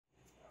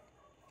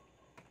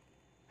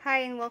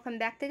Hi and welcome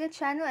back to the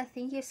channel, and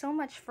thank you so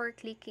much for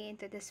clicking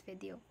into this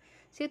video.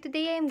 So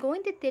today I am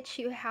going to teach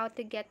you how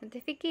to get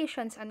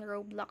notifications on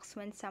Roblox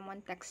when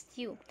someone texts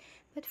you.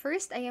 But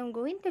first, I am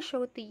going to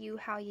show to you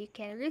how you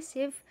can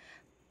receive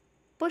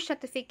push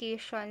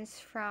notifications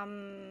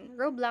from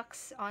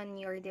Roblox on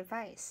your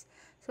device.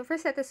 So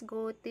first, let us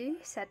go to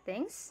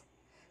settings.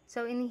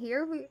 So in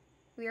here,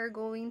 we are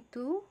going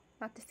to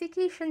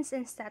notifications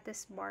and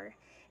status bar,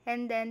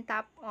 and then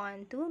tap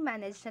on to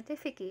manage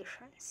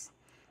notifications.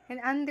 And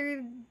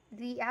under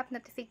the app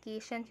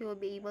notifications, you will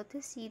be able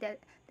to see that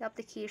the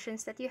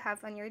applications that you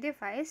have on your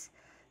device.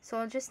 So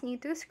I'll just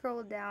need to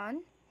scroll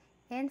down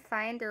and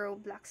find the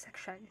Roblox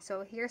section.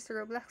 So here's the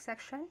Roblox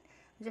section.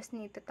 Just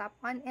need to tap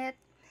on it.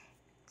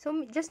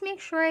 So just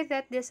make sure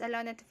that this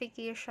allow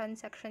notification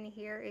section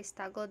here is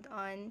toggled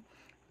on.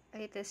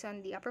 It is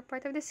on the upper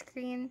part of the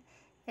screen.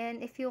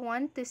 And if you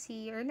want to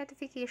see your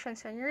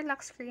notifications on your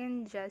lock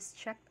screen, just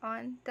check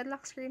on the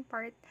lock screen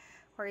part.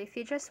 Or if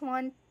you just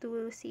want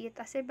to see it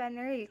as a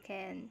banner, you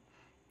can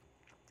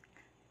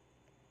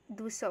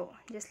do so,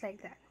 just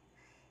like that.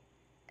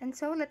 And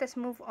so let us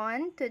move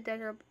on to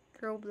the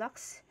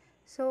Roblox.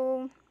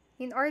 So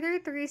in order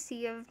to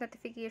receive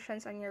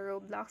notifications on your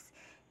Roblox,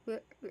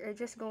 we are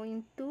just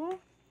going to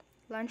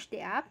launch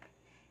the app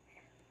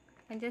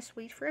and just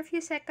wait for a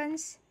few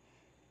seconds.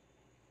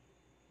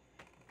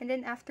 And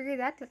then after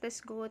that, let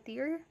us go to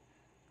your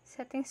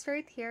settings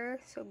right here.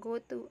 So go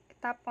to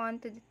tap on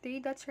to the three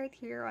dots right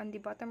here on the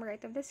bottom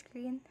right of the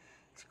screen.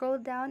 Scroll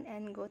down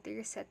and go to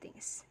your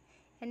settings.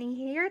 And in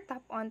here,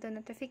 tap on to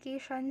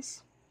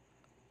notifications.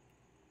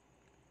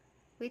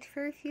 Wait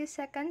for a few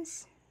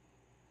seconds.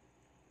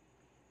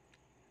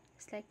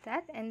 Just like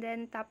that. And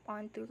then tap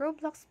on to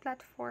Roblox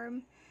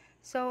platform.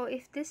 So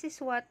if this is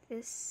what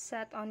is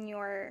set on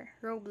your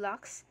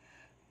Roblox,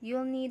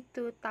 you'll need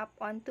to tap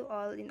on to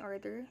all in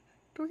order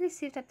to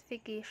receive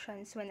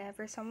notifications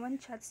whenever someone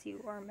chats you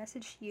or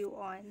message you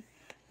on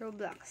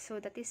Roblox. So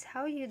that is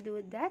how you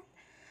do that.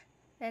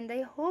 And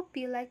I hope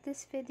you like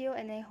this video,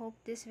 and I hope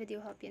this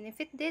video helped you. And if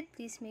it did,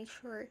 please make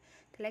sure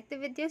to like the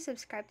video,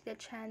 subscribe to the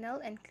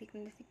channel, and click the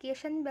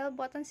notification bell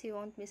button so you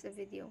won't miss a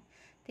video.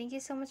 Thank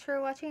you so much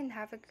for watching, and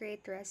have a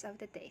great rest of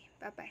the day.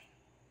 Bye-bye.